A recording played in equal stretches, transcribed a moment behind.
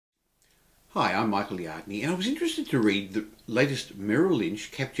Hi, I'm Michael Yardney, and I was interested to read the latest Merrill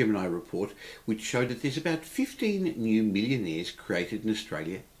Lynch Capgemini report, which showed that there's about 15 new millionaires created in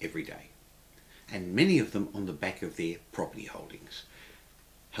Australia every day, and many of them on the back of their property holdings.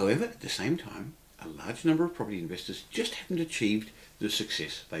 However, at the same time, a large number of property investors just haven't achieved the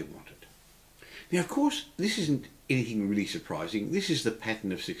success they wanted. Now, of course, this isn't anything really surprising. This is the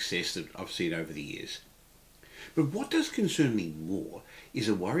pattern of success that I've seen over the years. But what does concern me more is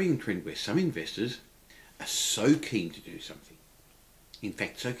a worrying trend where some investors are so keen to do something, in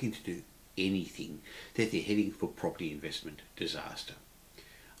fact so keen to do anything, that they're heading for property investment disaster.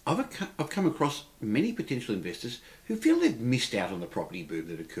 I've come across many potential investors who feel they've missed out on the property boom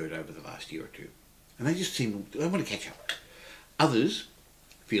that occurred over the last year or two, and they want to catch up. Others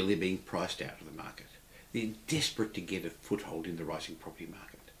feel they're being priced out of the market. They're desperate to get a foothold in the rising property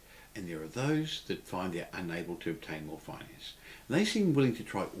market. And there are those that find they're unable to obtain more finance. And they seem willing to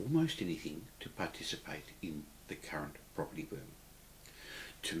try almost anything to participate in the current property boom.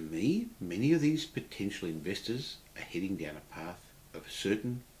 To me, many of these potential investors are heading down a path of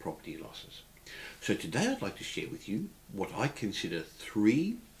certain property losses. So today I'd like to share with you what I consider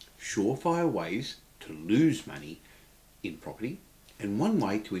 3 surefire ways to lose money in property, and 1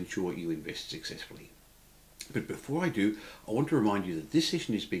 way to ensure you invest successfully. But before I do, I want to remind you that this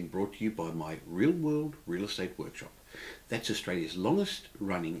session is being brought to you by my Real World Real Estate Workshop. That's Australia's longest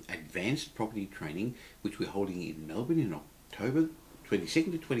running advanced property training, which we're holding in Melbourne in October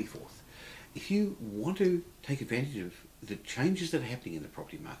 22nd to 24th. If you want to take advantage of the changes that are happening in the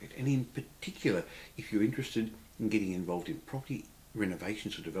property market, and in particular if you're interested in getting involved in property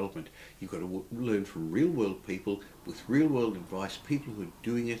renovations or development, you've got to learn from real world people with real world advice, people who are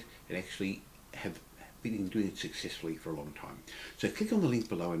doing it and actually have been doing it successfully for a long time. So click on the link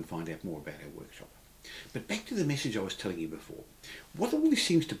below and find out more about our workshop. But back to the message I was telling you before. What all this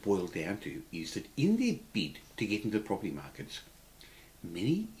seems to boil down to is that in their bid to get into the property markets,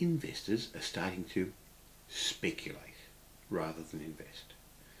 many investors are starting to speculate rather than invest.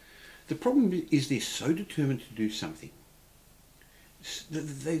 The problem is they're so determined to do something.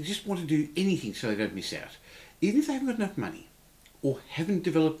 They just want to do anything so they don't miss out. Even if they haven't got enough money, or haven't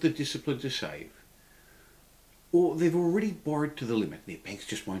developed the discipline to save, or they've already borrowed to the limit, their banks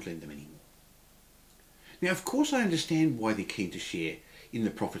just won't lend them anymore. Now, of course, I understand why they're keen to share in the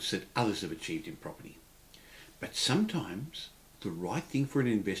profits that others have achieved in property. But sometimes the right thing for an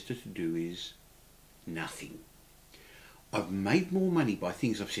investor to do is nothing. I've made more money by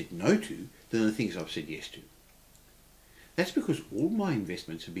things I've said no to than the things I've said yes to. That's because all my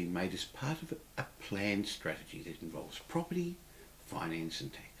investments have been made as part of a planned strategy that involves property, finance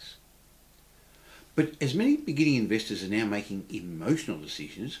and tax. But as many beginning investors are now making emotional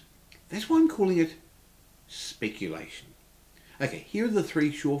decisions, that's why I'm calling it speculation. Okay, here are the 3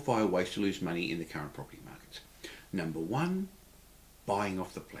 surefire ways to lose money in the current property markets. Number 1, buying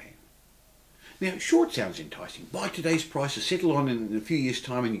off the plan. Now, sure, it sounds enticing. Buy today's prices, settle on in a few years'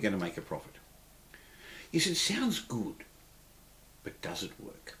 time and you're going to make a profit. Yes, it sounds good, but does it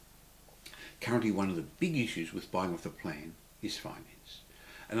work? Currently, one of the big issues with buying off the plan is finance.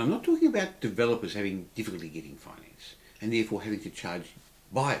 And I'm not talking about developers having difficulty getting finance and therefore having to charge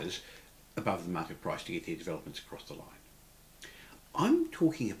buyers above the market price to get their developments across the line. I'm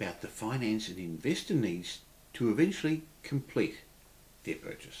talking about the finance an investor needs to eventually complete their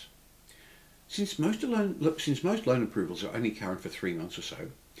purchase. Since most loan approvals are only current for 3 months or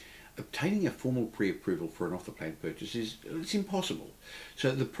so, obtaining a formal pre-approval for an off-the-plan purchase it's impossible.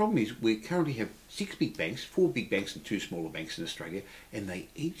 So the problem is we currently have 6 big banks, 4 big banks and 2 smaller banks in Australia, and they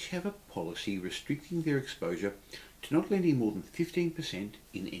each have a policy restricting their exposure to not lending more than 15%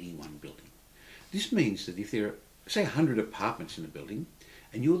 in any one building. This means that if there are, say, 100 apartments in a building,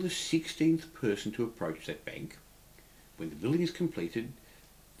 and you're the 16th person to approach that bank, when the building is completed,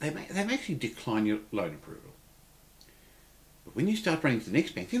 they may actually decline your loan approval. But when you start running to the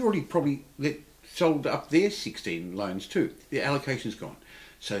next bank, they've already probably sold up their 16 loans too. Their allocation's gone.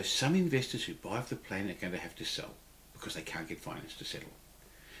 So some investors who buy off the plan are going to have to sell because they can't get finance to settle.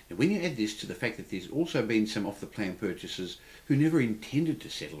 Now, when you add this to the fact that there's also been some off-the-plan purchasers who never intended to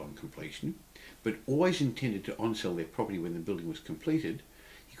settle on completion, but always intended to on-sell their property when the building was completed,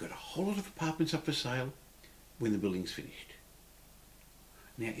 you've got a whole lot of apartments up for sale when the building's finished.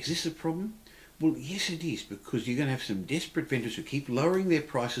 Now, is this a problem? Well, yes it is, because you're going to have some desperate vendors who keep lowering their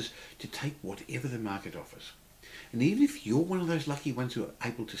prices to take whatever the market offers. And even if you're one of those lucky ones who are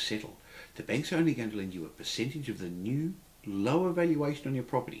able to settle, the banks are only going to lend you a percentage of the new, lower valuation on your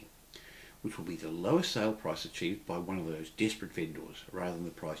property, which will be the lowest sale price achieved by one of those desperate vendors rather than the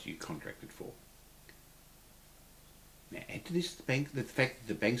price you contracted for. Now add to this the fact that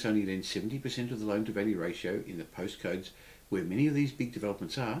the banks only lend 70% of the loan to value ratio in the postcodes where many of these big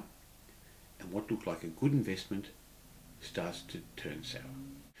developments are, and what looked like a good investment starts to turn sour.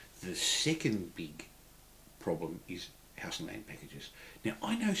 The second big problem is house and land packages. Now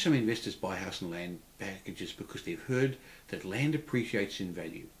I know some investors buy house and land packages because they've heard that land appreciates in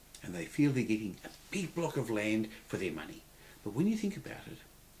value and they feel they're getting a big block of land for their money. But when you think about it,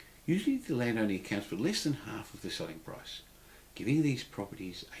 usually the land only accounts for less than half of the selling price, giving these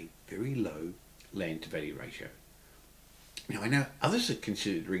properties a very low land to value ratio. Now I know others are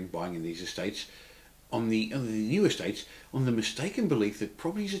considering buying in these estates on the new estates on the mistaken belief that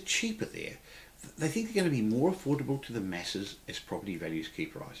properties are cheaper there. They think they're going to be more affordable to the masses as property values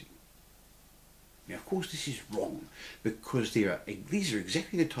keep rising. Now of course this is wrong because these are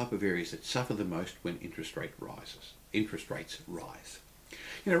exactly the type of areas that suffer the most when interest rates rise.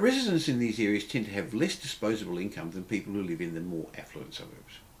 You know, residents in these areas tend to have less disposable income than people who live in the more affluent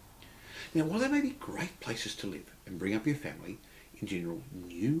suburbs. Now while they may be great places to live and bring up your family, in general,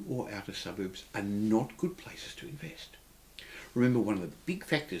 new or outer suburbs are not good places to invest. Remember, one of the big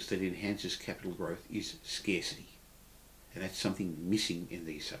factors that enhances capital growth is scarcity, and that's something missing in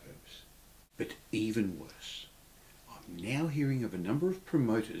these suburbs. But even worse, I'm now hearing of a number of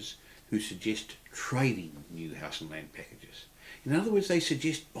promoters who suggest trading new house and land packages. In other words, they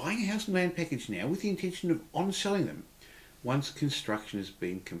suggest buying a house and land package now with the intention of on-selling them once construction has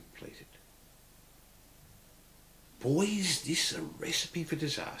been completed. Boy, is this a recipe for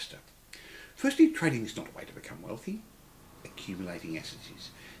disaster. Firstly, trading is not a way to become wealthy. Accumulating assets is.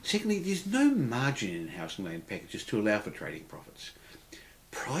 Secondly, there's no margin in house and land packages to allow for trading profits.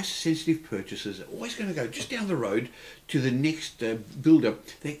 Price-sensitive purchasers are always going to go just down the road to the next builder.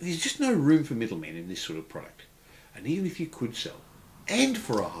 There's just no room for middlemen in this sort of product. And even if you could sell, and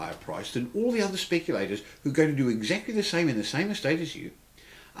for a higher price than all the other speculators who are going to do exactly the same in the same estate as you,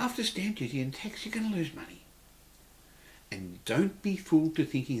 after stamp duty and tax you're going to lose money. And don't be fooled to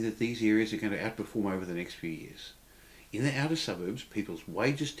thinking that these areas are going to outperform over the next few years. In the outer suburbs, people's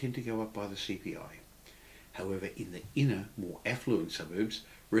wages tend to go up by the CPI. However, in the inner, more affluent suburbs,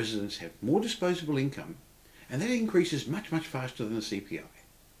 residents have more disposable income, and that increases much, much faster than the CPI.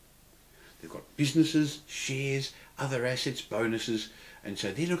 They've got businesses, shares, other assets, bonuses, and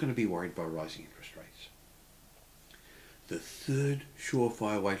so they're not going to be worried by rising interest rates. The third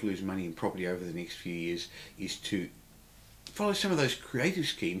surefire way to lose money in property over the next few years is to follow some of those creative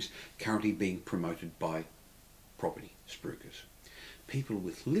schemes currently being promoted by property spruikers. People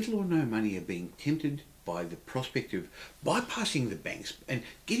with little or no money are being tempted by the prospect of bypassing the banks and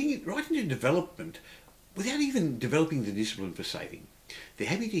getting it right into development without even developing the discipline for saving. They're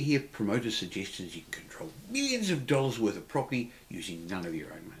happy to hear promoters' suggestions you can control millions of dollars worth of property using none of your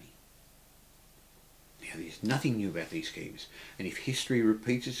own money. Now there's nothing new about these schemes, and if history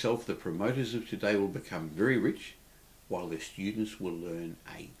repeats itself, the promoters of today will become very rich while the students will learn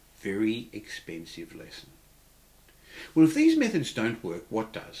a very expensive lesson. Well, if these methods don't work,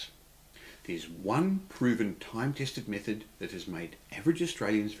 what does? There's one proven time-tested method that has made average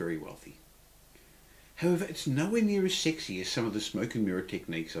Australians very wealthy. However, it's nowhere near as sexy as some of the smoke and mirror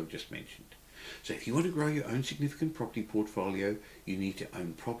techniques I've just mentioned. So if you want to grow your own significant property portfolio, you need to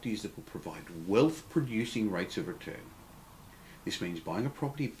own properties that will provide wealth-producing rates of return. This means buying a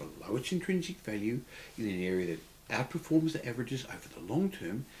property below its intrinsic value in an area that outperforms the averages over the long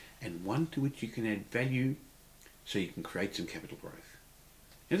term, and one to which you can add value so you can create some capital growth.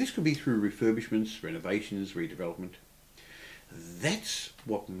 Now this could be through refurbishments, renovations, redevelopment. That's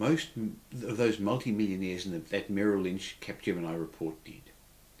what most of those multi-millionaires in that Merrill Lynch Capgemini report did.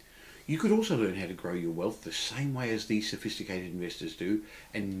 You could also learn how to grow your wealth the same way as these sophisticated investors do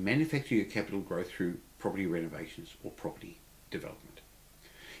and manufacture your capital growth through property renovations or property development.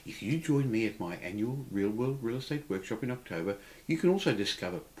 If you join me at my annual Real World Real Estate Workshop in October, you can also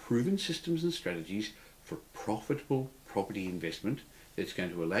discover proven systems and strategies for profitable property investment that's going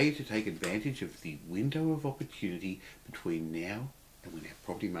to allow you to take advantage of the window of opportunity between now and when our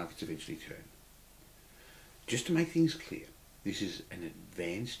property markets eventually turn. Just to make things clear, this is an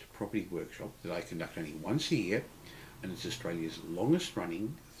advanced property workshop that I conduct only once a year, and it's Australia's longest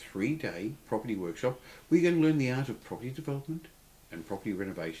running 3-day property workshop where you're going to learn the art of property development and property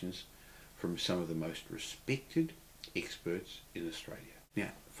renovations from some of the most respected experts in Australia. Now,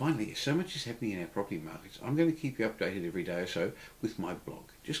 finally, so much is happening in our property markets, I'm going to keep you updated every day or so with my blog.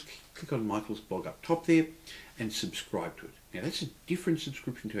 Just click on Michael's blog up top there and subscribe to it. Now, that's a different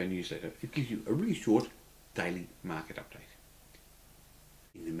subscription to our newsletter. It gives you a really short daily market update.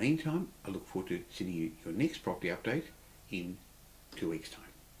 In the meantime, I look forward to sending you your next property update in 2 weeks' time.